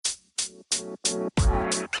Well,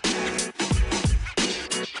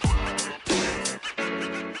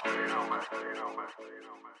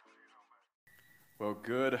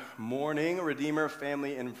 good morning, Redeemer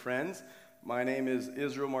family and friends. My name is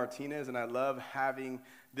Israel Martinez, and I love having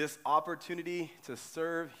this opportunity to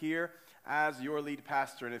serve here as your lead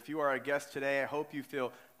pastor. And if you are a guest today, I hope you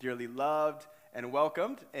feel dearly loved and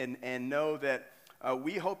welcomed, and know that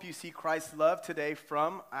we hope you see Christ's love today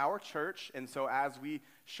from our church. And so as we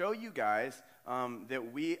show you guys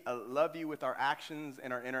that we love you with our actions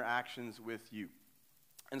and our interactions with you.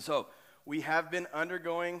 And so we have been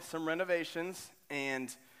undergoing some renovations,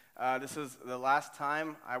 and this is the last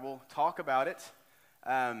time I will talk about it.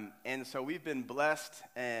 And so we've been blessed,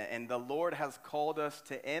 and the Lord has called us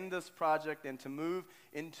to end this project and to move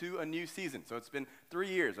into a new season. So it's been 3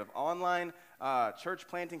 years of online church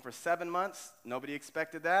planting for 7 months. Nobody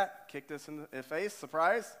expected that. Kicked us in the face.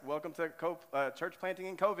 Surprise. Welcome to church planting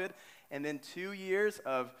in COVID. And then 2 years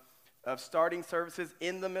of starting services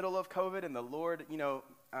in the middle of COVID, and the Lord,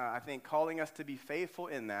 I think, calling us to be faithful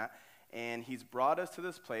in that. And he's brought us to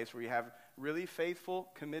this place where we have really faithful,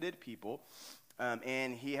 committed people.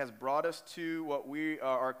 And he has brought us to what we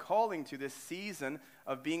are calling to this season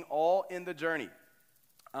of being all in the journey.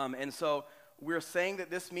 And so we're saying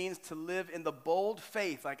that this means to live in the bold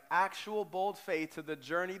faith, like actual bold faith, to the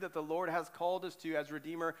journey that the Lord has called us to as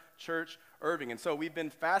Redeemer Church Irving. And so we've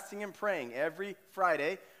been fasting and praying every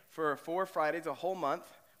Friday for 4 Fridays, a whole month.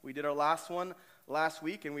 We did our last one last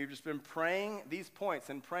week, and we've just been praying these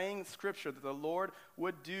points and praying scripture that the Lord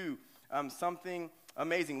would do something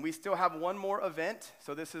amazing. We still have one more event.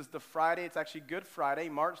 So this is the Friday. It's actually Good Friday,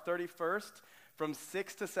 March 31st, from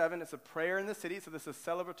 6 to 7. It's a prayer in the city, so this is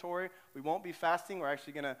celebratory. We won't be fasting. We're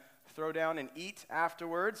actually going to throw down and eat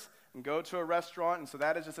afterwards and go to a restaurant. And so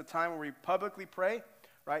that is just a time where we publicly pray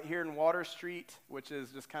right here in Water Street, which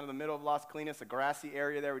is just kind of the middle of Las Colinas, a grassy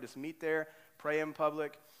area there. We just meet there, pray in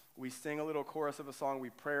public. We sing a little chorus of a song. We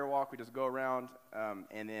prayer walk. We just go around,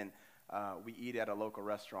 and then we eat at a local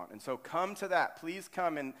restaurant. And so come to that. Please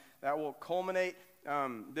come, and that will culminate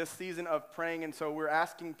this season of praying. And so we're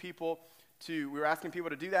asking people to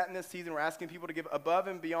do that in this season. We're asking people to give above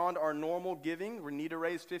and beyond our normal giving. We need to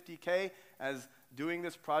raise $50K as doing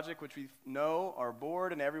this project, which we know our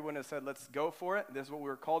board and everyone has said, let's go for it. This is what we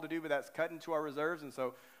were called to do, but that's cut into our reserves. And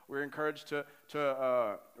so we're encouraged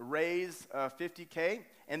to raise $50K.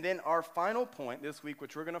 And then our final point this week,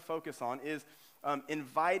 which we're going to focus on, is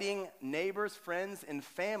inviting neighbors, friends, and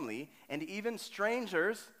family, and even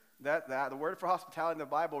strangers. That the word for hospitality in the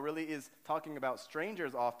Bible really is talking about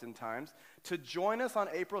strangers oftentimes, to join us on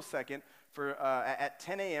April 2nd at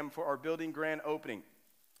 10 a.m. for our building grand opening.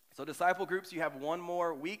 So disciple groups, you have one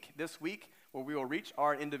more week this week where we will reach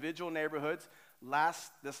our individual neighborhoods.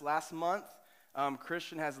 This last month,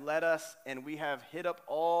 Christian has led us, and we have hit up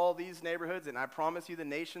all these neighborhoods, and I promise you the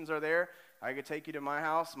nations are there. I could take you to my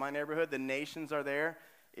house, my neighborhood. The nations are there.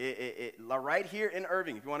 Right here in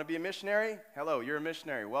Irving. If you want to be a missionary, hello, you're a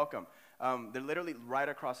missionary. Welcome. They're literally right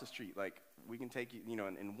across the street. Like, we can take you,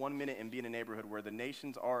 in 1 minute and be in a neighborhood where the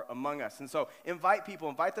nations are among us. And so invite people.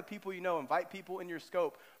 Invite the people you know. Invite people in your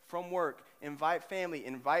scope from work. Invite family.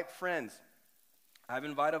 Invite friends. I've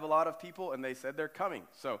invited a lot of people, and they said they're coming.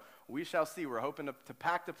 So we shall see. We're hoping to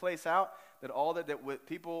pack the place out, that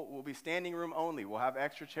people will be standing room only. We'll have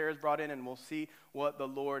extra chairs brought in, and we'll see what the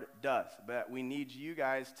Lord does. But we need you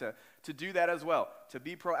guys to do that as well, to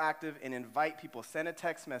be proactive and invite people. Send a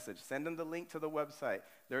text message. Send them the link to the website.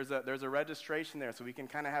 There's a registration there, so we can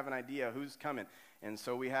kind of have an idea who's coming. And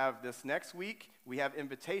so we have this next week, we have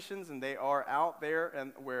invitations, and they are out there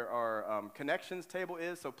and where our connections table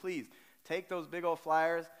is. So please, take those big old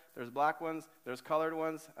flyers. There's black ones. There's colored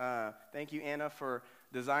ones. Thank you, Anna, for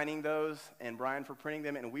designing those, and Brian for printing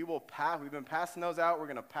them. And we've been passing those out. We're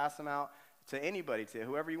going to pass them out to anybody, to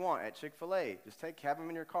whoever you want at Chick-fil-A. Just have them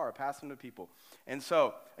in your car. Pass them to people. And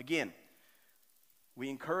so, again, we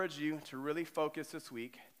encourage you to really focus this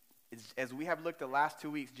week. As we have looked the last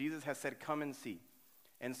 2 weeks, Jesus has said, come and see.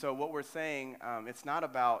 And so what we're saying, it's not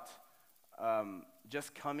about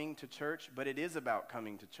just coming to church, but it is about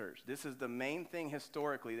coming to church. This is the main thing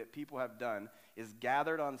historically that people have done, is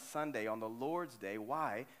gathered on Sunday, on the Lord's Day.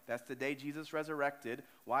 Why? That's the day Jesus resurrected.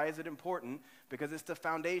 Why is it important? Because it's the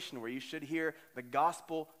foundation where you should hear the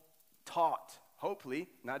gospel taught, hopefully,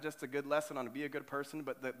 not just a good lesson on to be a good person,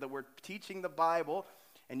 but that we're teaching the Bible,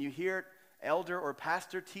 and you hear elder or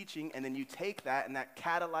pastor teaching, and then you take that, and that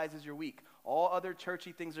catalyzes your week. All other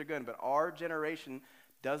churchy things are good, but our generation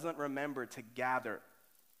doesn't remember to gather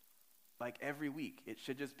like every week. It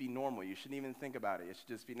should just be normal. You shouldn't even think about it. It should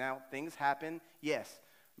just be, now things happen, yes,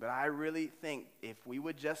 But I really think if we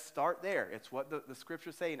would just start there, it's what the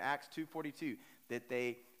scriptures say in Acts 2:42, that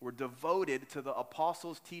they were devoted to the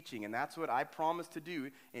apostles' teaching. And that's what I promise to do,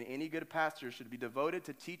 and any good pastor should be devoted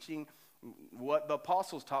to teaching what the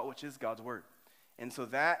apostles taught, which is God's word. And so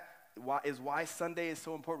that is why Sunday is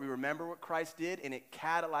so important. We remember what Christ did, and it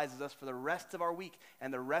catalyzes us for the rest of our week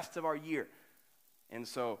and the rest of our year. And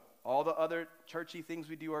so all the other churchy things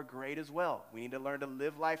we do are great as well. We need to learn to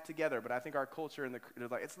live life together. But I think our culture is like,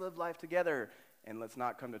 let's live life together, and let's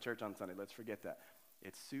not come to church on Sunday. Let's forget that.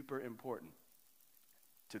 It's super important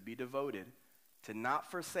to be devoted, to not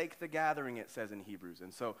forsake the gathering, it says in Hebrews.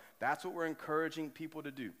 And so that's what we're encouraging people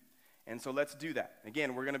to do. And so let's do that.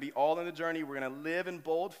 Again, we're going to be all in the journey. We're going to live in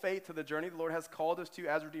bold faith to the journey the Lord has called us to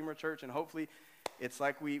as Redeemer Church. And hopefully it's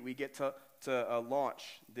like we get to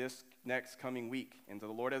launch this next coming week. And so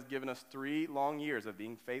the Lord has given us 3 long years of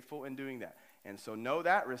being faithful in doing that. And so know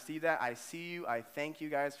that, receive that. I see you. I thank you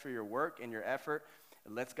guys for your work and your effort.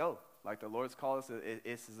 Let's go. Like the Lord's called us,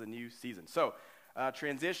 this is a new season. So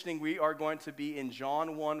transitioning, we are going to be in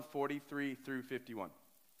John 1:43 through 51.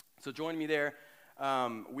 So join me there.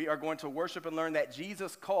 We are going to worship and learn that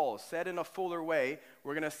Jesus calls. Said in a fuller way,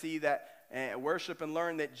 we're going to see that worship and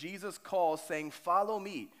learn that Jesus calls, saying, "Follow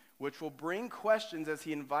me," which will bring questions as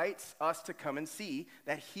he invites us to come and see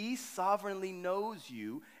that he sovereignly knows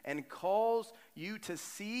you and calls you to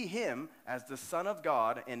see him as the Son of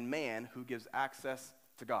God and man who gives access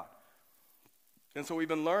to God. And so we've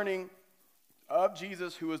been learning of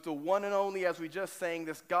Jesus, who is the one and only, as we just sang,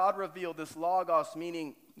 this God revealed, this Logos,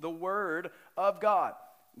 meaning the Word of God.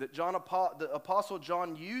 That the Apostle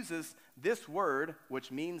John uses this word, which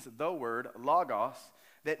means the word, Logos,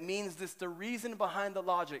 that means this, the reason behind the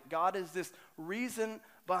logic. God is this reason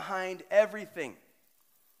behind everything.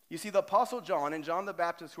 You see, the Apostle John and John the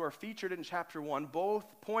Baptist, who are featured in chapter 1, both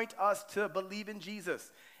point us to believe in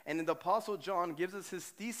Jesus. And the Apostle John gives us his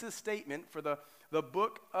thesis statement for the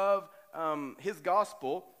book of his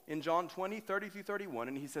gospel in John 20:30-31,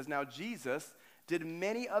 and he says, "Now Jesus did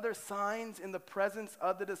many other signs in the presence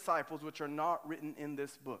of the disciples, which are not written in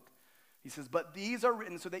this book." He says, "But these are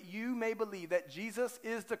written so that you may believe that Jesus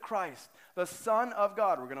is the Christ, the Son of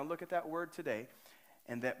God." We're going to look at that word today.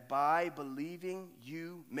 "And that by believing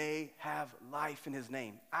you may have life in his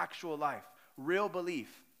name." Actual life, real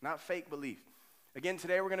belief, not fake belief. Again,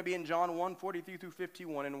 today we're going to be in John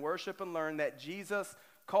 1:43-51 and worship and learn that Jesus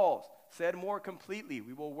calls. Said more completely,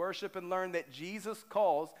 we will worship and learn that Jesus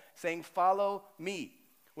calls, saying, "Follow me,"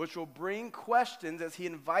 which will bring questions as he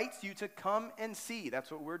invites you to come and see.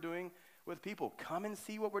 That's what we're doing with people. Come and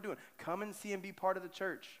see what we're doing. Come and see and be part of the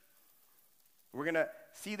church. We're going to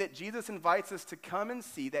see that Jesus invites us to come and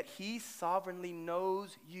see that he sovereignly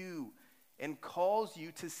knows you and calls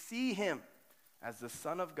you to see him as the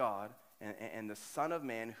Son of God and the Son of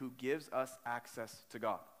Man who gives us access to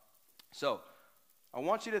God. So, I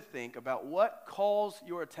want you to think about what calls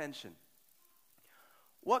your attention.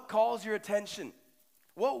 What calls your attention?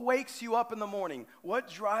 What wakes you up in the morning? What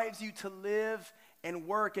drives you to live and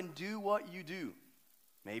work and do what you do?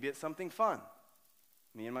 Maybe it's something fun.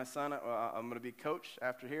 Me and my son, I'm going to be coach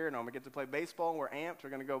after here, and I'm going to get to play baseball, and we're amped.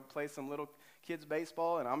 We're going to go play some little kids'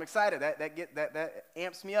 baseball, and I'm excited. That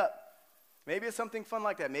amps me up. Maybe it's something fun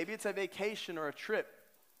like that. Maybe it's a vacation or a trip.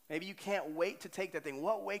 Maybe you can't wait to take that thing.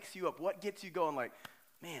 What wakes you up? What gets you going like,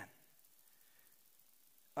 man?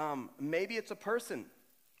 Maybe it's a person.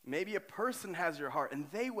 Maybe a person has your heart,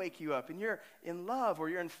 and they wake you up, and you're in love, or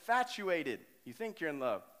you're infatuated. You think you're in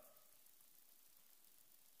love.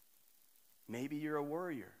 Maybe you're a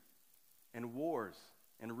warrior, and wars,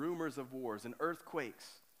 and rumors of wars, and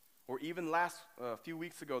earthquakes. Or even a few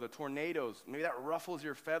weeks ago, the tornadoes. Maybe that ruffles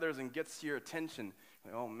your feathers and gets your attention.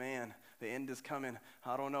 Like, oh man, the end is coming.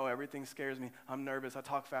 I don't know. Everything scares me. I'm nervous. I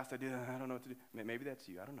talk fast. I don't know what to do. Maybe that's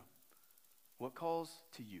you. I don't know. What calls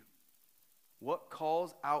to you? What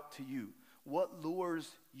calls out to you? What lures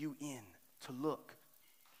you in to look?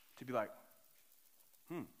 To be like,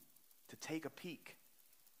 to take a peek,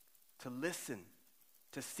 to listen,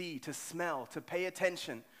 to see, to smell, to pay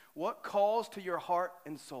attention. What calls to your heart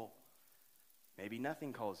and soul? Maybe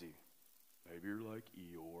nothing calls you. Maybe you're like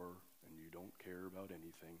Eeyore and you don't care about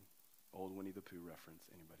anything. Old Winnie the Pooh reference,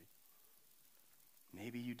 anybody?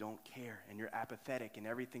 Maybe you don't care and you're apathetic and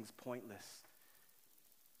everything's pointless.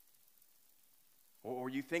 Or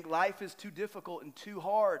you think life is too difficult and too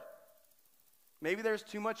hard. Maybe there's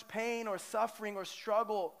too much pain or suffering or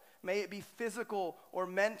struggle. May it be physical or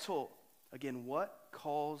mental. Again, what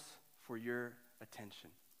calls for your attention?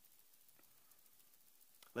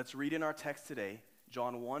 Let's read in our text today,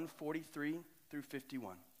 John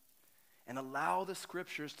 1:43-51, and allow the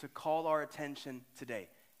scriptures to call our attention today.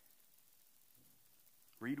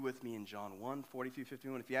 Read with me in John 1, 40 through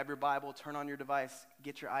 51. If you have your Bible, turn on your device.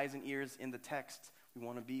 Get your eyes and ears in the text. We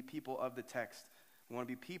want to be people of the text. We want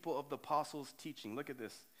to be people of the apostles' teaching. Look at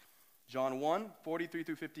this. John 1, 43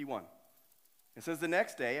 through 51. It says, the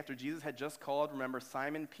next day, after Jesus had just called, remember,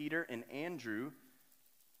 Simon, Peter, and Andrew,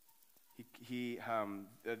 they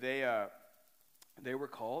were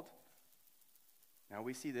called. Now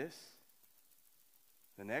we see this.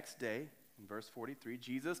 The next day, in verse 43,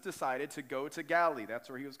 Jesus decided to go to Galilee. That's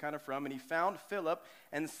where he was kind of from. And he found Philip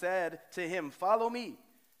and said to him, follow me.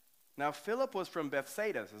 Now Philip was from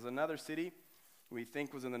Bethsaida. This is another city we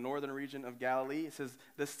think was in the northern region of Galilee. It says,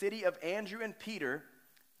 the city of Andrew and Peter.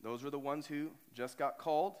 Those were the ones who just got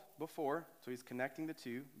called before. So he's connecting the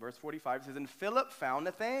two. Verse 45 says, and Philip found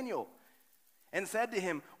Nathanael and said to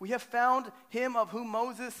him, we have found him of whom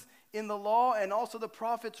Moses in the law and also the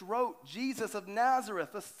prophets wrote, Jesus of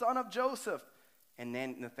Nazareth, the son of Joseph. And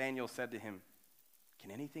then Nathanael said to him, can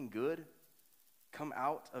anything good come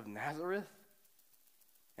out of Nazareth?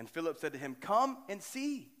 And Philip said to him, come and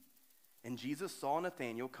see. And Jesus saw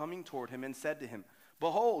Nathanael coming toward him and said to him,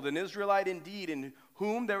 behold, an Israelite indeed, in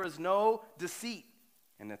whom there is no deceit.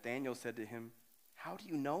 And Nathanael said to him, how do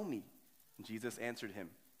you know me? And Jesus answered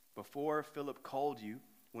him, before Philip called you,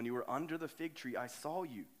 when you were under the fig tree, I saw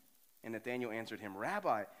you. And Nathanael answered him,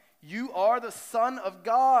 Rabbi, you are the Son of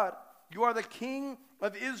God. You are the King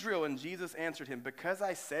of Israel. And Jesus answered him, because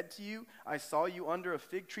I said to you, I saw you under a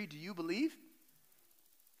fig tree, do you believe?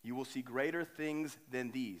 You will see greater things than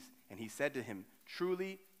these. And he said to him,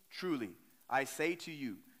 truly, truly, I say to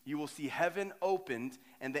you, you will see heaven opened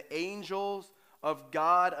and the angels of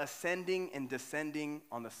God ascending and descending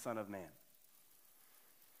on the Son of Man.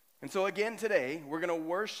 And so again today, we're going to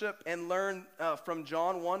worship and learn from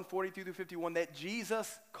John 1, 42 through 51 that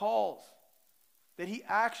Jesus calls. That he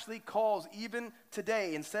actually calls even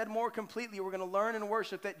today. And said more completely, we're going to learn and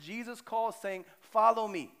worship that Jesus calls saying, follow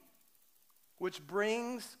me. Which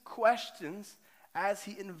brings questions as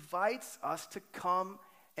he invites us to come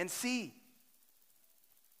and see.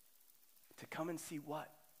 To come and see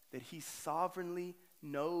what? That he sovereignly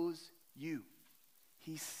knows you.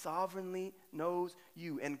 He sovereignly knows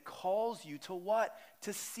you and calls you to what?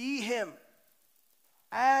 To see him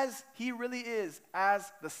as he really is,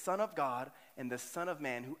 as the Son of God and the Son of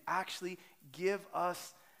Man who actually give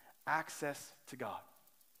us access to God.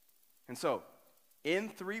 And so, in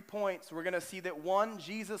 3 points, we're going to see that one,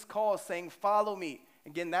 Jesus calls saying, follow me.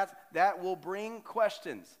 Again, that will bring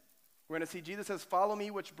questions. We're going to see Jesus says, follow me,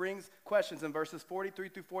 which brings questions in verses 43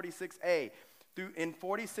 through 46a. In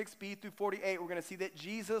 46b through 48, we're going to see that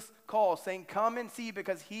Jesus calls, saying, come and see,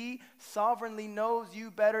 because he sovereignly knows you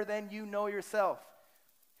better than you know yourself.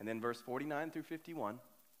 And then verse 49 through 51,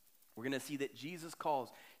 we're going to see that Jesus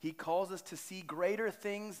calls. He calls us to see greater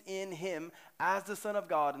things in him as the Son of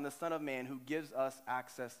God and the Son of Man who gives us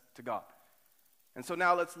access to God. And so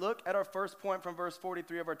now let's look at our first point from verse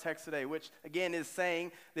 43 of our text today, which again is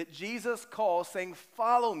saying that Jesus calls, saying,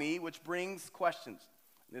 follow me, which brings questions.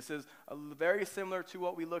 This is very similar to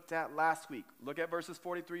what we looked at last week. Look at verses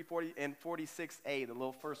 43, 40, and 46a, the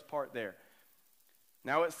little first part there.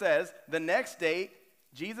 Now it says, the next day,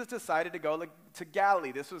 Jesus decided to go to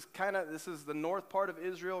Galilee. This is the north part of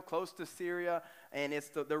Israel, close to Syria, and it's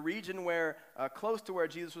the region where, close to where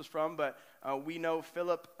Jesus was from, but we know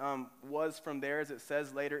Philip was from there, as it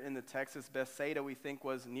says later in the text. It's Bethsaida, we think,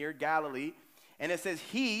 was near Galilee. And it says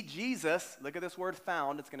he, Jesus, look at this word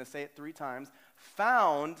found, it's going to say it 3 times,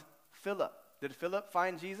 found Philip. Did Philip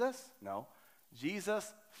find Jesus? No.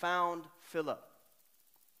 Jesus found Philip.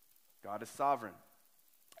 God is sovereign.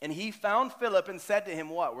 And he found Philip and said to him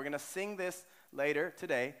what? We're going to sing this later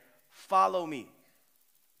today. Follow me.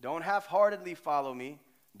 Don't half-heartedly follow me.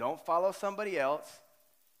 Don't follow somebody else.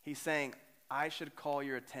 He's saying, I should call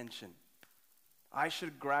your attention. I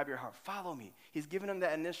should grab your heart. Follow me. He's given them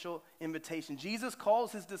that initial invitation. Jesus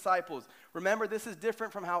calls his disciples. Remember, this is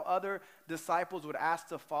different from how other disciples would ask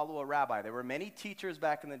to follow a rabbi. There were many teachers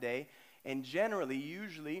back in the day, and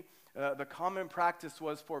usually, the common practice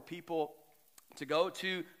was for people to go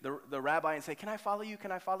to the rabbi and say, can I follow you?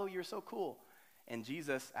 Can I follow you? You're so cool. And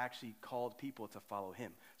Jesus actually called people to follow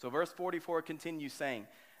him. So verse 44 continues saying,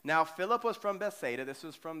 now Philip was from Bethsaida. This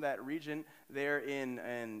was from that region there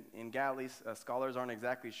in Galilee. Scholars aren't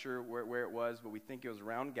exactly sure where it was, but we think it was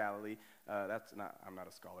around Galilee. I'm not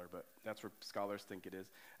a scholar, but that's where scholars think it is.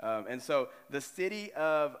 And so the city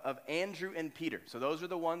of Andrew and Peter. So those are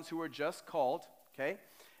the ones who were just called, okay?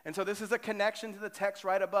 And so this is a connection to the text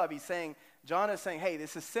right above. John is saying, hey,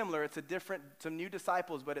 this is similar. It's some new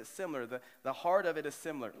disciples, but it's similar. The heart of it is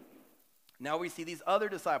similar. Now we see these other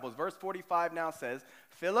disciples. Verse 45 now says,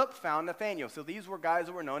 Philip found Nathanael. So these were guys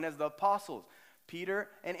that were known as the apostles. Peter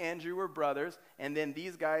and Andrew were brothers, and then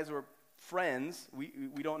these guys were friends.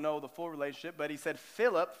 We don't know the full relationship, but he said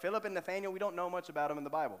Philip and Nathanael, we don't know much about them in the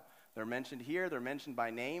Bible. They're mentioned here. They're mentioned by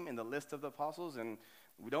name in the list of the apostles, and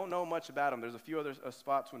we don't know much about them. There's a few other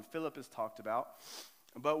spots when Philip is talked about.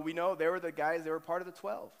 But we know they were the guys, they were part of the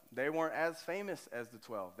 12. They weren't as famous as the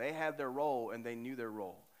 12. They had their role, and they knew their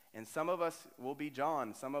role. And some of us will be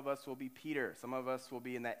John. Some of us will be Peter. Some of us will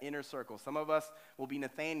be in that inner circle. Some of us will be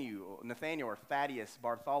Nathaniel or Thaddeus,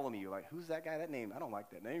 Bartholomew. Like, who's that guy? That name, I don't like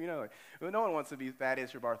that name. Like, no one wants to be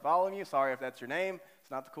Thaddeus or Bartholomew. Sorry if that's your name.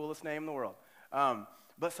 It's not the coolest name in the world.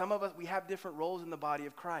 But some of us, we have different roles in the body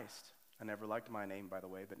of Christ. I never liked my name, by the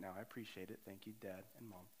way, but now I appreciate it. Thank you, Dad and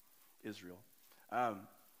Mom. Israel.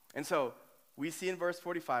 And so we see in verse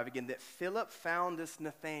 45 again that Philip found this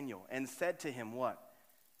Nathanael and said to him what?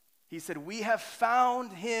 He said, we have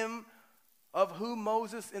found him of whom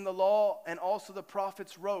Moses in the law and also the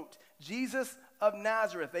prophets wrote. Jesus of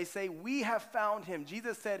Nazareth. They say, we have found him.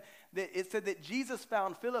 Jesus said that Jesus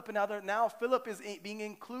found Philip, and now Philip is being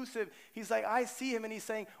inclusive. He's like, I see him, and he's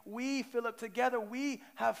saying, we, Philip, together, we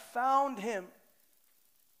have found him.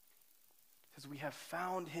 He says, we have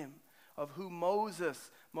found him of whom Moses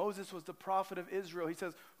was the prophet of Israel. He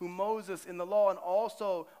says, who Moses in the law and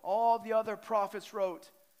also all the other prophets wrote.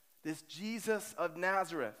 This Jesus of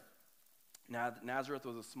Nazareth. Now, Nazareth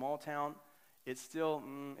was a small town. It's still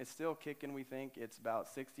kicking, we think. It's about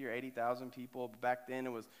 60 or 80,000 people. But back then,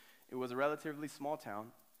 it was a relatively small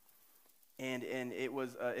town. And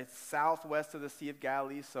it's southwest of the Sea of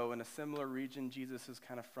Galilee, so in a similar region. Jesus is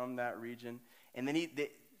kind of from that region. And then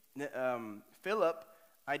Philip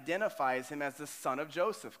identifies him as the son of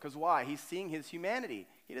Joseph. Because why? He's seeing his humanity.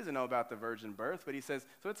 He doesn't know about the virgin birth, but he says,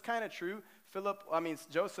 so it's kind of true.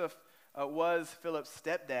 Joseph was Philip's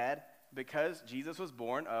stepdad because Jesus was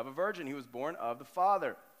born of a virgin. He was born of the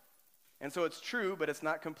Father. And so it's true, but it's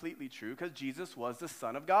not completely true because Jesus was the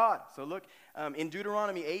Son of God. So look, in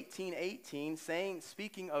Deuteronomy 18:18,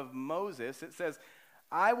 speaking of Moses, it says,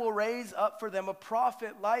 I will raise up for them a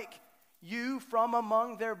prophet like you from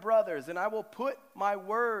among their brothers, and I will put my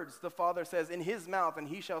words, the Father says, in his mouth, and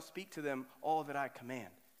he shall speak to them all that I command.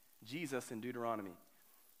 Jesus in Deuteronomy.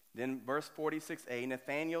 Then verse 46a,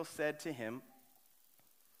 Nathanael said to him,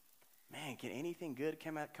 man, can anything good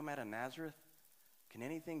come out of Nazareth? Can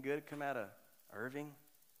anything good come out of Irving?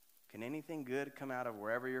 Can anything good come out of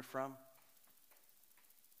wherever you're from?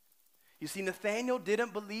 You see, Nathanael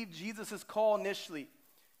didn't believe Jesus' call initially.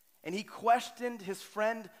 And he questioned his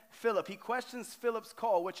friend Philip. He questions Philip's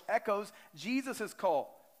call, which echoes Jesus'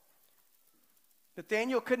 call.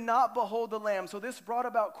 Nathanael could not behold the Lamb, so this brought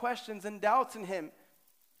about questions and doubts in him.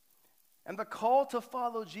 And the call to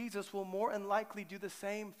follow Jesus will more than likely do the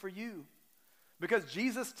same for you. Because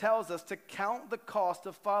Jesus tells us to count the cost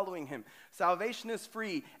of following him. Salvation is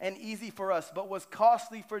free and easy for us, but was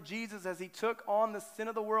costly for Jesus as he took on the sin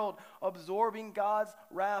of the world, absorbing God's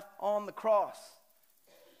wrath on the cross.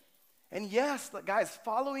 And yes, guys,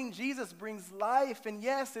 following Jesus brings life, and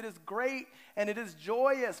yes, it is great and it is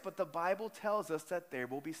joyous, but the Bible tells us that there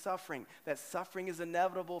will be suffering, that suffering is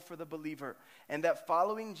inevitable for the believer, and that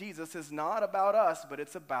following Jesus is not about us, but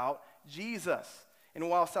it's about Jesus. And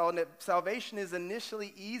while salvation is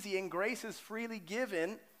initially easy and grace is freely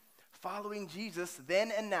given, following Jesus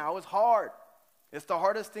then and now is hard. It's the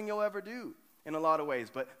hardest thing you'll ever do in a lot of ways,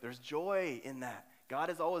 but there's joy in that. God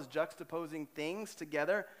is always juxtaposing things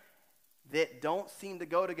together that don't seem to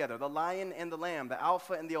go together. The lion and the lamb, the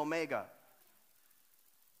alpha and the omega.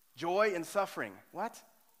 Joy and suffering. What?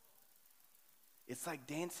 It's like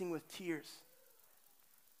dancing with tears.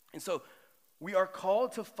 And so we are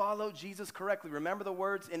called to follow Jesus correctly. Remember the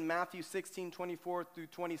words in Matthew 16:24 through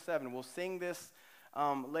 27. We'll sing this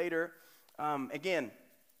later. Again,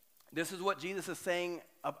 this is what Jesus is saying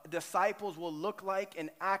disciples will look like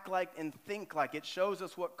and act like and think like. It shows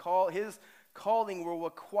us what his calling will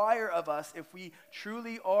require of us if we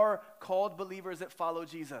truly are called believers that follow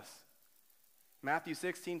Jesus. Matthew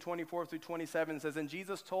 16:24 through 27 says, and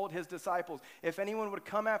Jesus told his disciples, if anyone would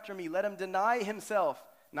come after me, let him deny himself,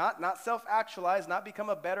 not self-actualize, not become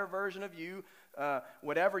a better version of you,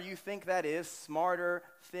 whatever you think that is, smarter,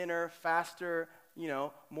 thinner, faster,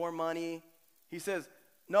 more money. He says,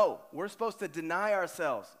 no, we're supposed to deny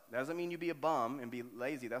ourselves. Doesn't mean you be a bum and be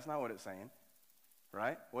lazy. That's not what it's saying,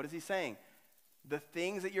 right? What is he saying? The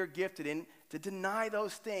things that you're gifted in, to deny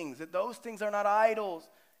those things, that those things are not idols.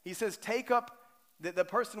 He says,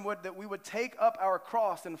 we would take up our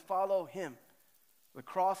cross and follow him. The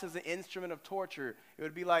cross is an instrument of torture. It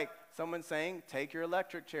would be like someone saying, take your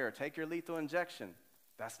electric chair, take your lethal injection.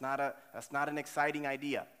 That's not an exciting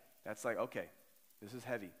idea. That's like, okay, this is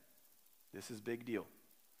heavy. This is big deal.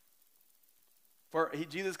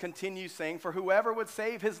 Jesus continues saying, for whoever would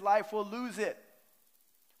save his life will lose it.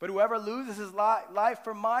 But whoever loses his life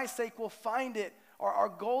for my sake will find it. Our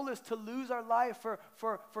goal is to lose our life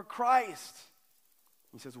for Christ.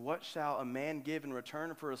 He says, what shall a man give in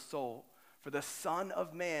return for his soul? For the Son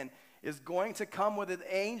of Man is going to come with his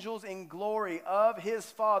angels in glory of his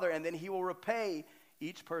Father, and then he will repay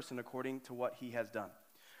each person according to what he has done.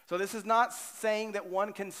 So this is not saying that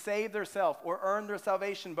one can save themselves or earn their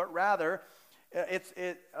salvation, but rather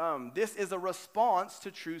this is a response to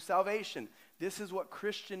true salvation. This is what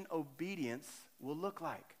Christian obedience will look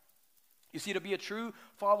like. You see, to be a true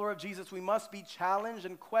follower of Jesus, we must be challenged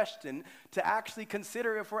and questioned to actually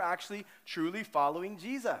consider if we're actually truly following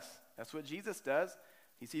Jesus. That's what Jesus does.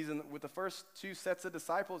 He sees with the first two sets of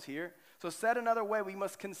disciples here. So said another way, we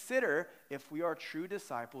must consider if we are true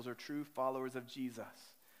disciples or true followers of Jesus.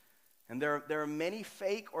 And there are many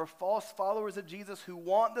fake or false followers of Jesus who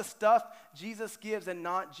want the stuff Jesus gives and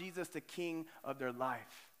not Jesus, the king of their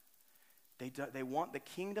life. They want the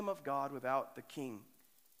kingdom of God without the king.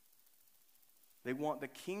 They want the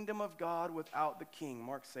kingdom of God without the king.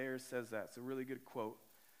 Mark Sayers says that. It's a really good quote.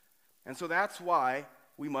 And so that's why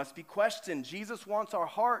we must be questioned. Jesus wants our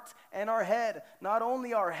heart and our head. Not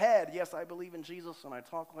only our head. Yes, I believe in Jesus and I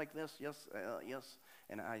talk like this. Yes.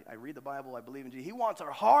 And I read the Bible. I believe in Jesus. He wants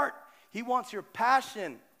our heart. He wants your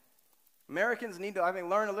passion. Americans need to, I think,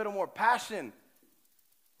 learn a little more passion.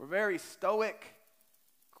 We're very stoic,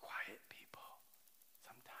 quiet people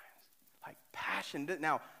sometimes. Like passion.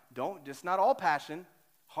 Now, just not all passion.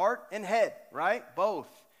 Heart and head, right? Both.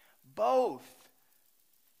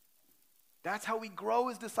 That's how we grow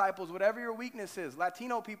as disciples, whatever your weakness is.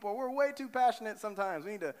 Latino people, we're way too passionate sometimes.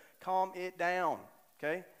 We need to calm it down,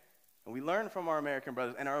 okay? And we learn from our American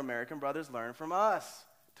brothers, and our American brothers learn from us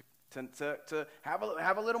to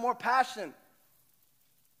have a little more passion.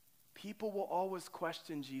 People will always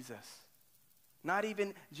question Jesus. Not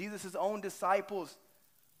even Jesus' own disciples.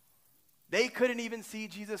 They couldn't even see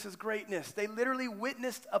Jesus' greatness. They literally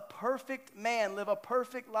witnessed a perfect man live a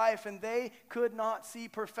perfect life, and they could not see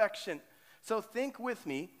perfection. So think with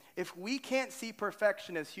me, if we can't see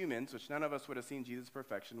perfection as humans, which none of us would have seen Jesus'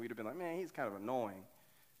 perfection, we'd have been like, man, he's kind of annoying.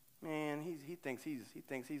 Man, he thinks he's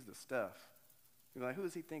the stuff. We'd be like, who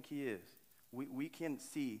does he think he is? We can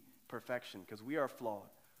see perfection because we are flawed.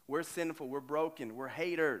 We're sinful. We're broken. We're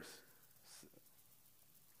haters.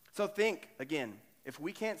 So think, again, if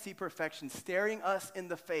we can't see perfection staring us in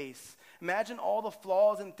the face, imagine all the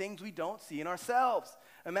flaws and things we don't see in ourselves.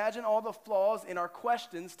 Imagine all the flaws in our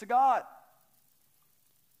questions to God.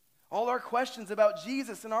 All our questions about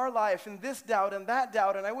Jesus in our life, and this doubt and that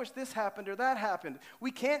doubt, and I wish this happened or that happened.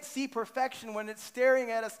 We can't see perfection when it's staring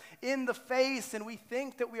at us in the face, and we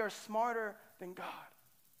think that we are smarter than God.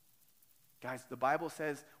 Guys, the Bible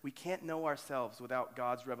says we can't know ourselves without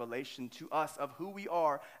God's revelation to us of who we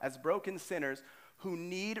are as broken sinners who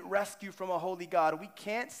need rescue from a holy God. We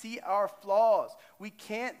can't see our flaws. We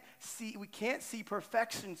can't see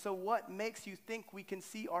perfection. So what makes you think we can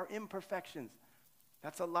see our imperfections?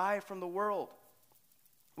 That's a lie from the world.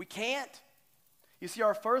 We can't. You see,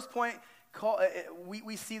 our first point,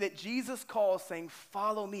 we see that Jesus calls saying,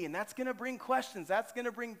 follow me. And that's going to bring questions. That's going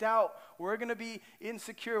to bring doubt. We're going to be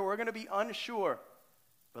insecure. We're going to be unsure.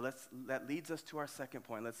 But that leads us to our second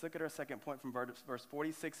point. Let's look at our second point from verse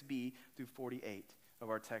 46b through 48 of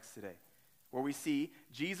our text today, where we see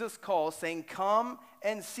Jesus calls saying, come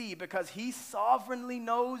and see, because he sovereignly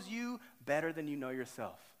knows you better than you know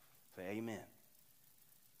yourself. Say amen.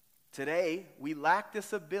 Today, we lack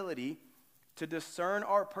this ability to discern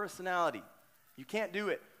our personality. You can't do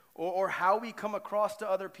it. Or how we come across to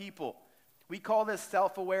other people. We call this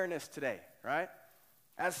self-awareness today, right?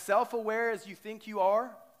 As self-aware as you think you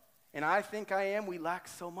are, and I think I am, we lack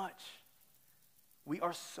so much. We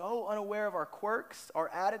are so unaware of our quirks, our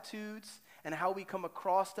attitudes, and how we come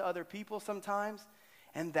across to other people sometimes.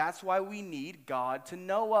 And that's why we need God to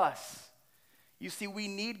know us. You see, we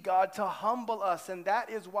need God to humble us, and that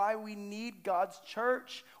is why we need God's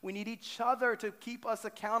church. We need each other to keep us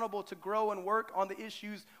accountable, to grow and work on the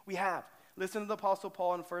issues we have. Listen to the Apostle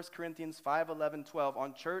Paul in 1 Corinthians 5:11-12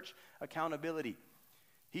 on church accountability.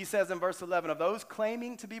 He says in verse 11, of those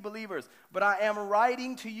claiming to be believers, but I am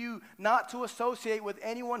writing to you not to associate with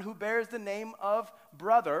anyone who bears the name of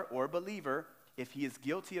brother or believer if he is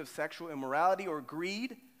guilty of sexual immorality or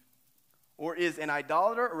greed, or is an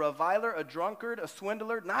idolater, a reviler, a drunkard, a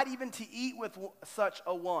swindler, not even to eat with such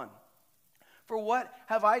a one. For what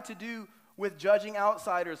have I to do with judging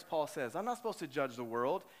outsiders, Paul says. I'm not supposed to judge the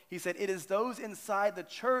world. He said, it is those inside the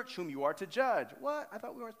church whom you are to judge. What? I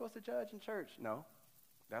thought we weren't supposed to judge in church. No,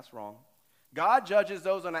 that's wrong. God judges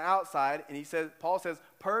those on the outside, and Paul says,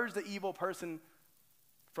 purge the evil person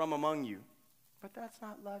from among you. But that's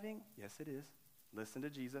not loving. Yes, it is. Listen to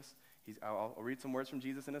Jesus. I'll read some words from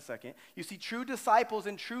Jesus in a second. You see, true disciples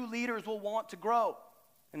and true leaders will want to grow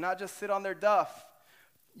and not just sit on their duff.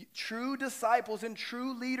 True disciples and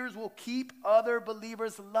true leaders will keep other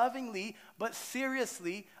believers lovingly but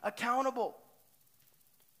seriously accountable.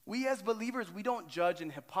 We as believers, we don't judge in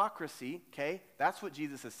hypocrisy, okay? That's what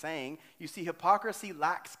Jesus is saying. You see, hypocrisy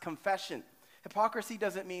lacks confession. Hypocrisy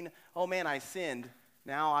doesn't mean, oh man, I sinned.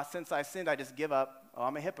 Now, since I sinned, I just give up. Oh,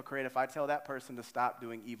 I'm a hypocrite if I tell that person to stop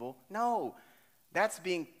doing evil. No, that's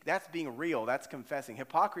being real. That's confessing.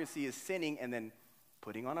 Hypocrisy is sinning and then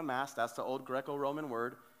putting on a mask. That's the old Greco-Roman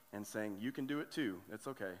word, and saying, you can do it too. It's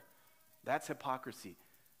okay. That's hypocrisy.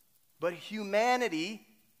 But humanity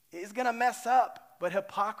is going to mess up. But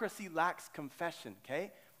hypocrisy lacks confession,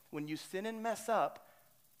 okay? When you sin and mess up,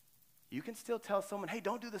 you can still tell someone, hey,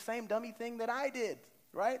 don't do the same dummy thing that I did,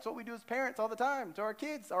 right? It's what we do as parents all the time to our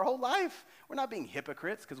kids, our whole life. We're not being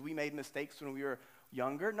hypocrites because we made mistakes when we were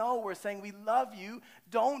younger. No, we're saying we love you.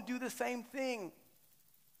 Don't do the same thing.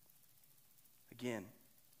 Again,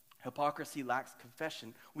 hypocrisy lacks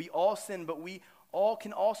confession. We all sin, but we all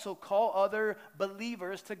can also call other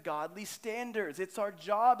believers to godly standards. It's our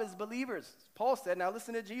job as believers. Paul said, now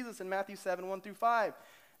listen to Jesus in Matthew 7, 1-5.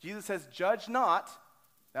 Jesus says, judge not.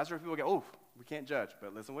 That's where people go, oh, we can't judge.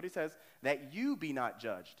 But listen what he says, that you be not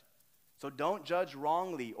judged. So don't judge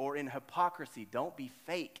wrongly or in hypocrisy. Don't be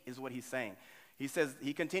fake is what he's saying. He says,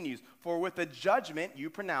 he continues, for with the judgment you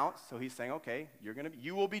pronounce, so he's saying, okay,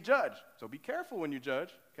 you will be judged. So be careful when you judge,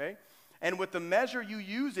 okay? And with the measure you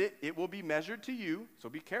use it will be measured to you. So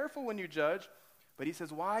be careful when you judge. But he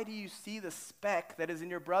says, why do you see the speck that is in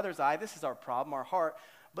your brother's eye? This is our problem, our heart.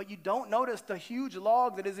 But you don't notice the huge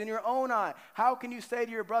log that is in your own eye. How can you say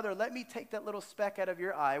to your brother, let me take that little speck out of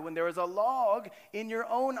your eye when there is a log in your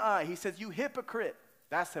own eye? He says, you hypocrite.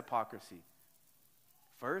 That's hypocrisy.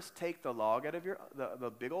 First, take the log out of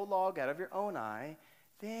the big old log out of your own eye.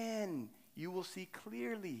 Then you will see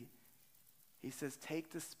clearly. He says,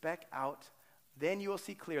 take the speck out. Then you will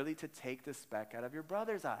see clearly to take the speck out of your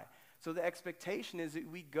brother's eye. So the expectation is that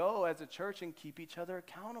we go as a church and keep each other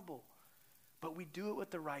accountable. But we do it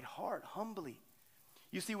with the right heart, humbly.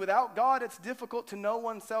 You see, without God, it's difficult to know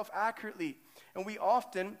oneself accurately. And we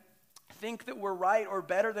often think that we're right or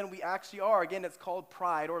better than we actually are. Again, it's called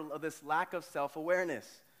pride or this lack of self-awareness.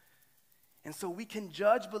 And so we can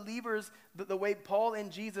judge believers the way Paul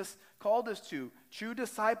and Jesus called us to. True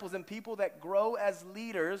disciples and people that grow as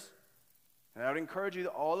leaders. And I would encourage you that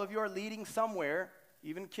all of you are leading somewhere,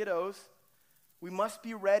 even kiddos. We must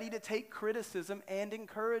be ready to take criticism and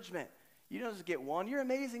encouragement. You don't just get one, you're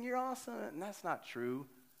amazing, you're awesome. And that's not true,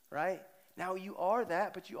 right? Now you are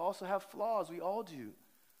that, but you also have flaws. We all do.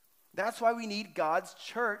 That's why we need God's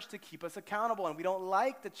church to keep us accountable. And we don't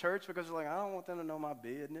like the church because we're like, I don't want them to know my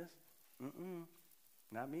business.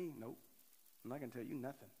 Not me, nope. I'm not going to tell you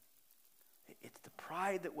nothing. It's the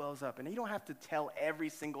pride that wells up. And you don't have to tell every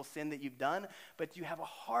single sin that you've done, but you have a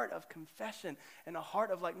heart of confession and a heart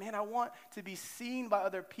of like, man, I want to be seen by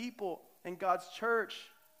other people in God's church.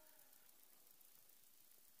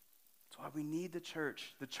 That's why we need the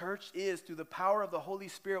church. The church is, through the power of the Holy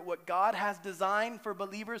Spirit, what God has designed for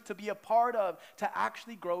believers to be a part of, to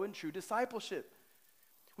actually grow in true discipleship.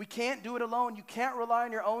 We can't do it alone. You can't rely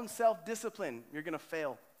on your own self-discipline. You're going to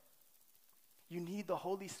fail. You need the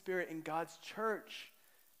Holy Spirit in God's church.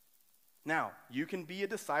 Now, you can be a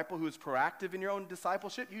disciple who is proactive in your own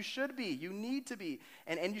discipleship. You should be. You need to be.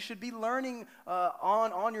 And you should be learning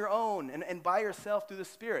on your own and by yourself through the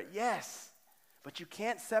Spirit. Yes. But you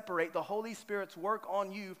can't separate the Holy Spirit's work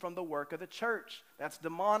on you from the work of the church. That's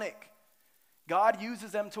demonic. God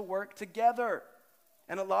uses them to work together.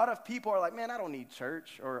 And a lot of people are like, man, I don't need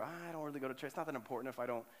church, or I don't really go to church. It's not that important if I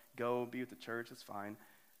don't go be with the church. It's fine.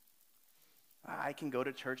 I can go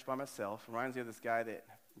to church by myself. Reminds me of this guy that,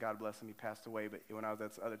 God bless him, he passed away, but when I was at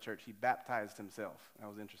this other church, he baptized himself. That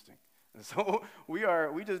was interesting. And so we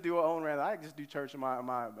just do our own random. I just do church in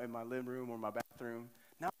my living room or my bathroom.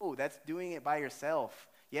 No, that's doing it by yourself.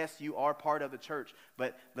 Yes, you are part of the church,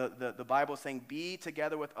 but the Bible is saying be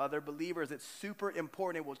together with other believers. It's super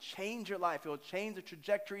important. It will change your life. It will change the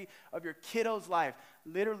trajectory of your kiddo's life.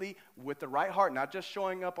 Literally, with the right heart, not just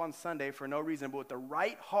showing up on Sunday for no reason, but with the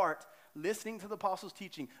right heart, listening to the apostles'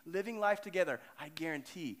 teaching, living life together. I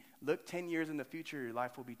guarantee, look 10 years in the future, your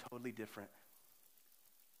life will be totally different.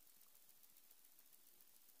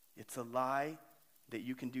 It's a lie that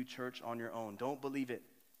you can do church on your own. Don't believe it.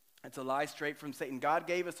 It's a lie straight from Satan. God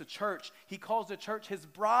gave us a church. He calls the church his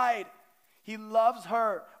bride. He loves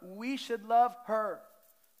her. We should love her.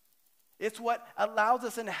 It's what allows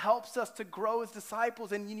us and helps us to grow as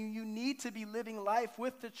disciples. And you need to be living life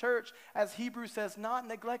with the church, as Hebrews says, not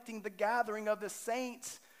neglecting the gathering of the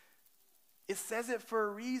saints. It says it for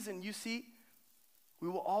a reason. You see, we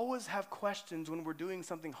will always have questions when we're doing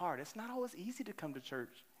something hard. It's not always easy to come to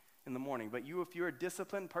church in the morning. But if you're a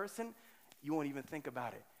disciplined person, you won't even think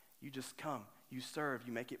about it. You just come, you serve,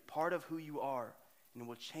 you make it part of who you are, and it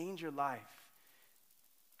will change your life.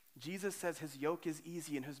 Jesus says his yoke is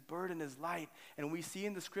easy and his burden is light. And we see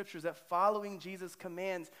in the scriptures that following Jesus'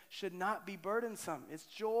 commands should not be burdensome. It's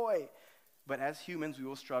joy. But as humans, we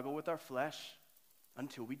will struggle with our flesh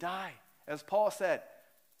until we die. As Paul said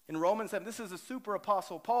in Romans 7, this is a super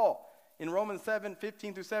apostle Paul. In Romans 7,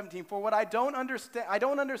 15 through 17, for what I don't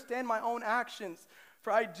understand my own actions,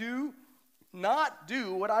 for I do not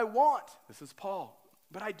do what I want. This is Paul.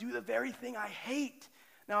 But I do the very thing I hate.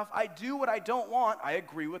 Now, if I do what I don't want, I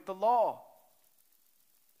agree with the law,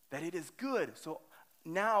 that it is good. So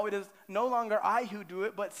now it is no longer I who do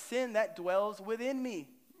it, but sin that dwells within me.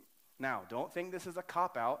 Now, don't think this is a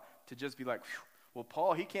cop-out to just be like, well,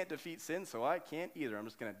 Paul, he can't defeat sin, so I can't either. I'm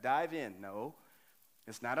just going to dive in. No,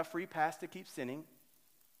 it's not a free pass to keep sinning.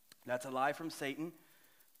 That's a lie from Satan.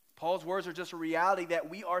 Paul's words are just a reality that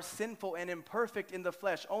we are sinful and imperfect in the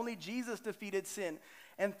flesh. Only Jesus defeated sin.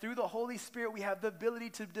 And through the Holy Spirit, we have the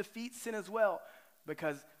ability to defeat sin as well.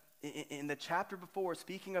 Because in the chapter before,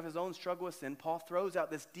 speaking of his own struggle with sin, Paul throws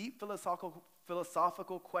out this deep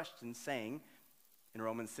philosophical question, saying in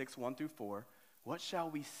Romans 6, 1 through 4, what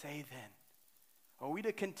shall we say then? Are we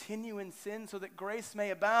to continue in sin so that grace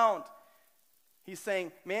may abound? He's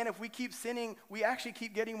saying, man, if we keep sinning, we actually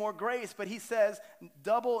keep getting more grace. But he says,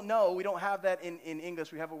 double no. We don't have that in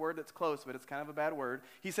English. We have a word that's close, but it's kind of a bad word.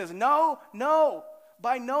 He says, no,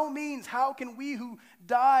 by no means. How can we who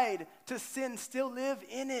died to sin still live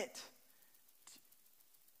in it?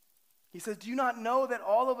 He says, do you not know that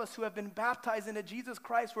all of us who have been baptized into Jesus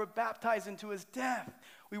Christ were baptized into his death?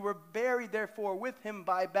 We were buried, therefore, with him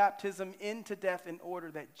by baptism into death in order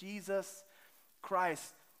that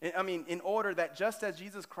in order that just as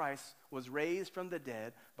Jesus Christ was raised from the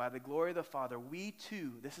dead by the glory of the Father, we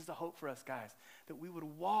too, this is the hope for us guys, that we would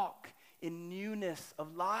walk in newness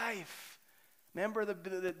of life. Remember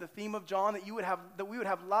the theme of John, that we would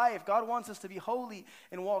have life. God wants us to be holy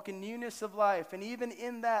and walk in newness of life. And even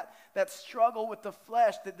in that struggle with the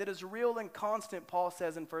flesh that is real and constant, Paul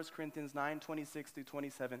says in 1 Corinthians 9, 26 through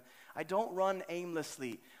 27, I don't run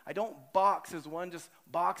aimlessly. I don't box as one just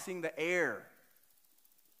boxing the air.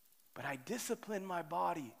 But I discipline my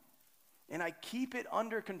body, and I keep it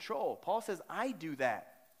under control. Paul says, I do that.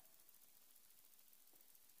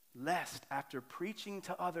 Lest after preaching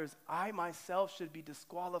to others, I myself should be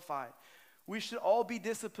disqualified. We should all be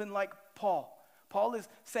disciplined like Paul. Paul is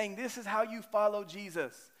saying this is how you follow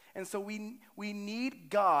Jesus. And so we need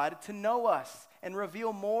God to know us and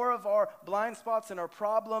reveal more of our blind spots and our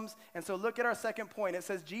problems. And so look at our second point. It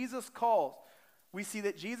says Jesus calls. We see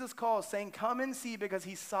that Jesus calls, saying, come and see, because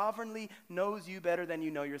he sovereignly knows you better than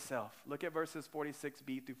you know yourself. Look at verses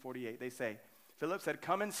 46b through 48. They say, Philip said,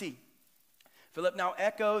 come and see. Philip now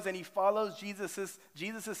echoes and he follows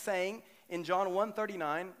Jesus' saying in John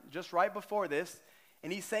 1:39, just right before this.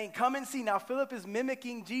 And he's saying, come and see. Now Philip is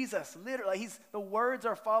mimicking Jesus. Literally, the words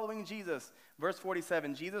are following Jesus. Verse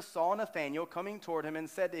 47, Jesus saw Nathanael coming toward him and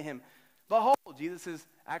said to him, behold, Jesus is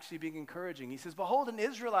actually being encouraging. He says, behold, an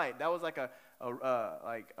Israelite. That was like a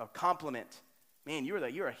compliment. Man, you're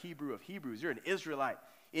a Hebrew of Hebrews. You're an Israelite.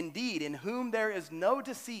 Indeed, in whom there is no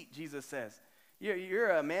deceit, Jesus says. You're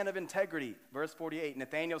a man of integrity. Verse 48,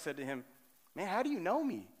 Nathanael said to him, man, how do you know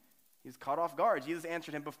me? He's caught off guard. Jesus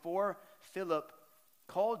answered him, before Philip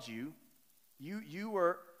called you, you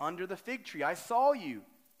were under the fig tree. I saw you.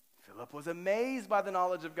 Philip was amazed by the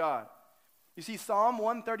knowledge of God. You see, Psalm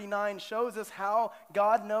 139 shows us how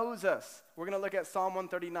God knows us. We're going to look at Psalm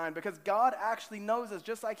 139 because God actually knows us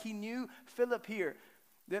just like he knew Philip here.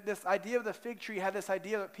 This idea of the fig tree had this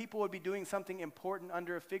idea that people would be doing something important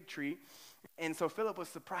under a fig tree. And so Philip was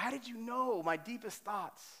surprised. How did you know my deepest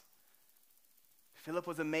thoughts? Philip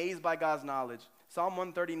was amazed by God's knowledge. Psalm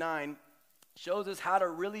 139 shows us how to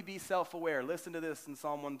really be self-aware. Listen to this in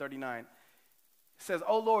Psalm 139. It says,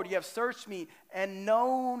 O Lord, you have searched me and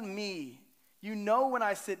known me. You know when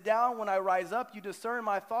I sit down, when I rise up, you discern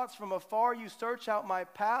my thoughts from afar. You search out my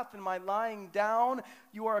path and my lying down.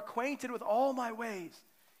 You are acquainted with all my ways,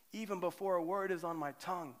 even before a word is on my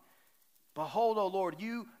tongue. Behold, O Lord,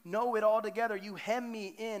 you know it all together. You hem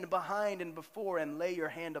me in behind and before and lay your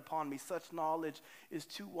hand upon me. Such knowledge is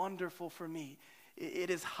too wonderful for me. It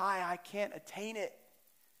is high, I can't attain it.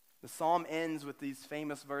 The psalm ends with these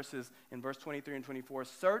famous verses in verse 23 and 24.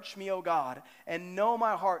 Search me, O God, and know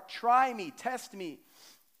my heart. Try me, test me.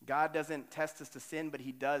 God doesn't test us to sin, but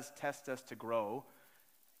he does test us to grow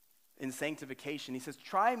in sanctification. He says,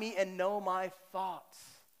 try me and know my thoughts.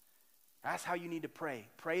 That's how you need to pray.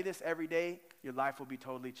 Pray this every day. Your life will be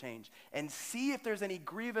totally changed. And see if there's any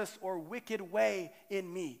grievous or wicked way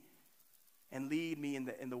in me. And lead me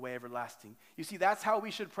in the way everlasting. You see, that's how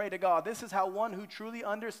we should pray to God. This is how one who truly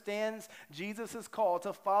understands Jesus' call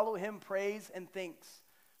to follow him prays and thinks.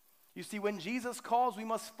 You see, when Jesus calls, we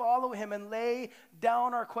must follow him and lay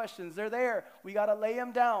down our questions. They're there. We got to lay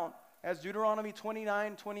them down. As Deuteronomy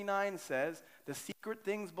 29:29 says, the secret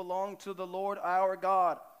things belong to the Lord our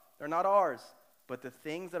God. They're not ours, but the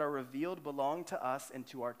things that are revealed belong to us and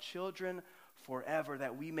to our children forever,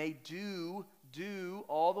 that we may do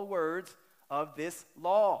all the words of this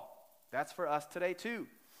law. That's for us today too.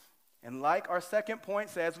 And like our second point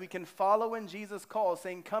says, we can follow when Jesus calls,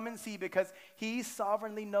 saying, come and see, because he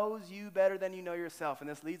sovereignly knows you better than you know yourself. And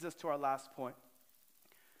this leads us to our last point.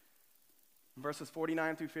 Verses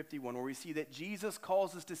 49 through 51, where we see that Jesus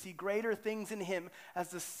calls us to see greater things in him as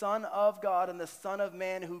the Son of God and the Son of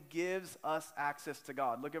Man who gives us access to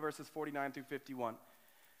God. Look at verses 49 through 51.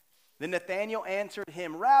 Then Nathanael answered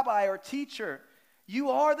him, Rabbi or teacher, you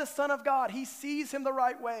are the Son of God. He sees him the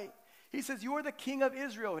right way. He says, you are the King of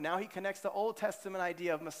Israel. Now he connects the Old Testament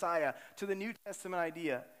idea of Messiah to the New Testament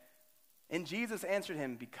idea. And Jesus answered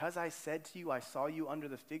him, because I said to you, I saw you under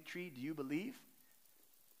the fig tree, do you believe?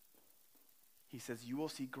 He says, you will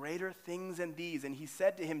see greater things than these. And he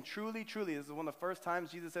said to him, truly, truly. This is one of the first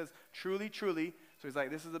times Jesus says, truly, truly. So he's like,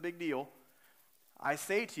 this is a big deal. I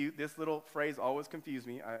say to you, this little phrase always confused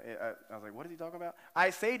me. I was like, what is he talking about?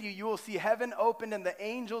 I say to you, you will see heaven opened and the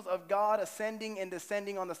angels of God ascending and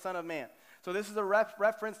descending on the Son of Man. So this is a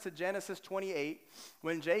reference to Genesis 28,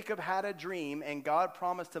 when Jacob had a dream and God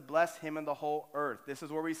promised to bless him and the whole earth. This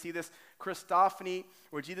is where we see this Christophany,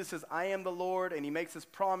 where Jesus says, I am the Lord, and he makes this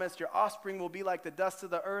promise, your offspring will be like the dust of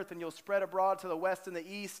the earth, and you'll spread abroad to the west and the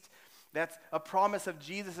east. That's a promise of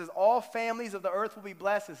Jesus. Says, all families of the earth will be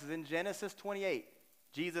blessed. This is in Genesis 28.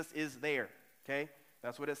 Jesus is there, okay?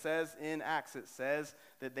 That's what it says in Acts. It says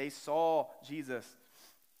that they saw Jesus.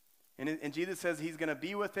 And Jesus says he's going to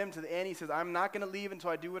be with them to the end. He says, I'm not going to leave until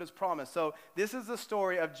I do what is promised. So this is the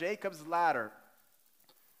story of Jacob's ladder,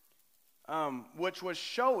 which was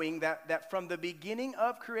showing that from the beginning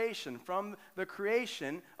of creation, from the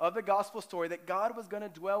creation of the gospel story, that God was going to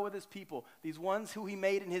dwell with his people, these ones who he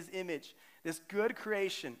made in his image, this good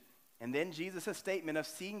creation. And then Jesus' statement of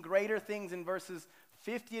seeing greater things in verses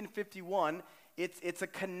 50 and 51, it's a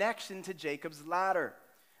connection to Jacob's ladder.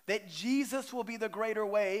 That Jesus will be the greater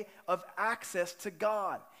way of access to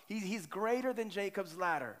God. He's greater than Jacob's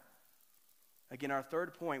ladder. Again, our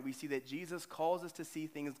third point, we see that Jesus calls us to see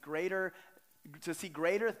things greater, to see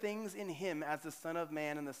greater things in him as the Son of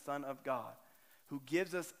Man and the Son of God, who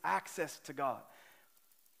gives us access to God.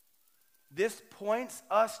 This points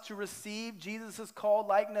us to receive Jesus' call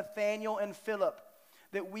like Nathanael and Philip,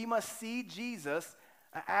 that we must see Jesus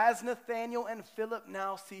as Nathanael and Philip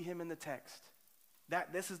now see him in the text.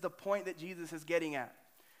 That this is the point that Jesus is getting at.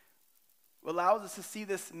 Allows us to see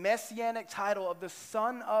this messianic title of the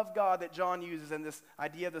Son of God that John uses, and this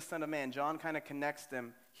idea of the Son of Man. John kind of connects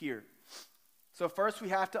them here. So first we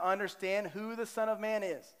have to understand who the Son of Man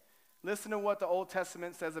is. Listen to what the Old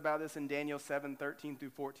Testament says about this in Daniel 7:13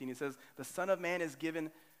 through 14. He says, the Son of Man is given,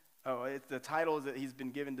 the title is that he's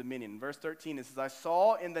been given dominion. Verse 13, it says, I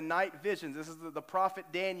saw in the night visions, this is the prophet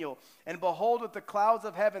Daniel, and behold, with the clouds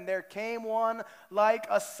of heaven there came one like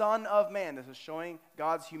a son of man. This is showing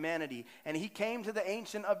God's humanity. And he came to the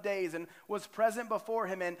Ancient of Days and was present before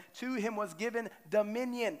him, and to him was given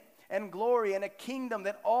dominion and glory and a kingdom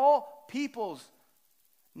that all peoples,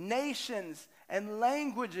 nations, and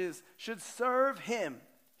languages should serve him.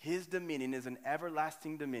 His dominion is an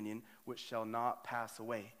everlasting dominion which shall not pass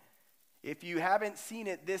away. If you haven't seen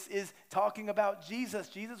it, this is talking about Jesus.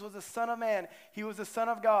 Jesus was the Son of Man. He was the Son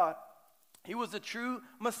of God. He was the true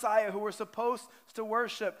Messiah who we're supposed to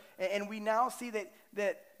worship. And we now see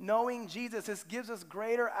that knowing Jesus, this gives us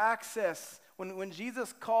greater access when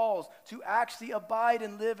Jesus calls to actually abide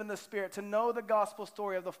and live in the Spirit, to know the gospel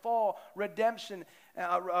story of the fall, redemption,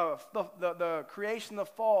 the creation, the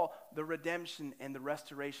fall, the redemption, and the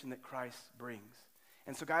restoration that Christ brings.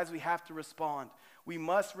 And so, guys, we have to respond. We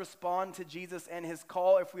must respond to Jesus and his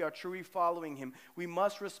call if we are truly following him. We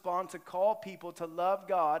must respond to call people to love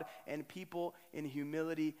God and people in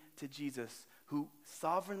humility to Jesus, who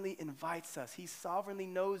sovereignly invites us. He sovereignly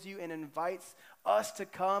knows you and invites us to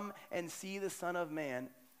come and see the Son of Man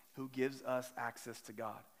who gives us access to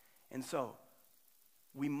God. And so,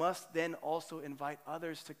 we must then also invite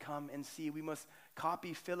others to come and see. We must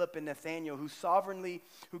copy Philip and Nathanael, who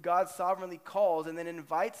God sovereignly calls and then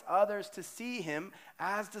invites others to see him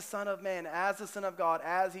as the Son of Man, as the Son of God,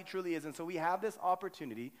 as he truly is. And so we have this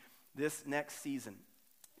opportunity this next season,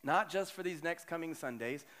 not just for these next coming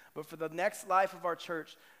Sundays, but for the next life of our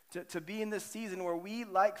church, to be in this season where we,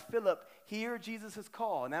 like Philip, hear Jesus'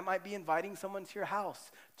 call. And that might be inviting someone to your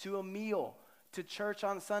house, to a meal, to church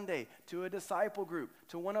on Sunday, to a disciple group,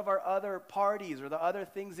 to one of our other parties or the other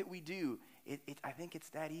things that we do. I think it's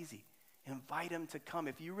that easy. Invite them to come.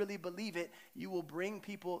 If you really believe it, you will bring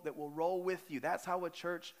people that will roll with you. That's how a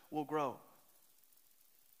church will grow.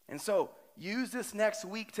 And so, use this next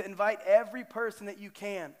week to invite every person that you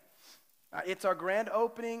can. It's our grand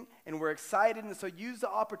opening, and we're excited, and so use the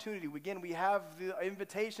opportunity. Again, we have the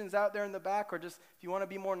invitations out there in the back, or just, if you want to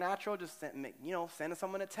be more natural, just send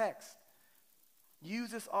someone a text.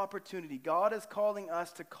 Use this opportunity. God is calling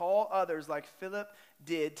us to call others like Philip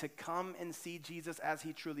did to come and see Jesus as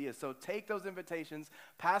he truly is. So take those invitations,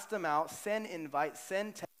 pass them out, send invites,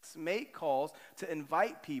 send texts, make calls to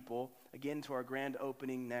invite people, again, to our grand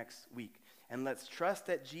opening next week. And let's trust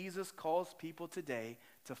that Jesus calls people today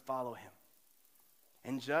to follow him.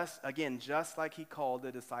 And just like he called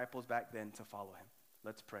the disciples back then to follow him.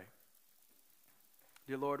 Let's pray.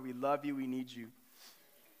 Dear Lord, we love you, we need you.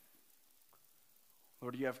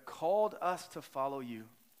 Lord, you have called us to follow you.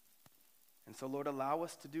 And so, Lord, allow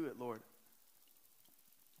us to do it, Lord.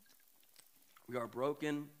 We are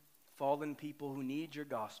broken, fallen people who need your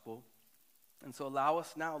gospel. And so allow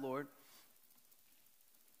us now, Lord,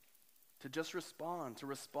 to just respond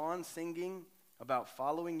singing about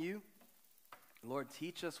following you. Lord,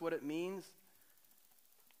 teach us what it means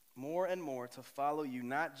more and more to follow you,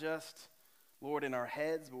 not just, Lord, in our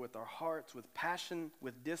heads, but with our hearts, with passion,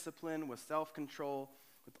 with discipline, with self-control,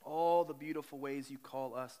 with all the beautiful ways you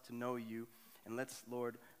call us to know you. And let's,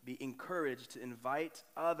 Lord, be encouraged to invite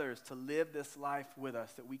others to live this life with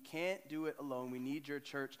us, that we can't do it alone. We need your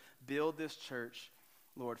church. Build this church,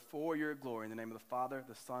 Lord, for your glory. In the name of the Father,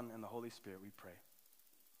 the Son, and the Holy Spirit, we pray.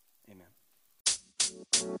 Amen.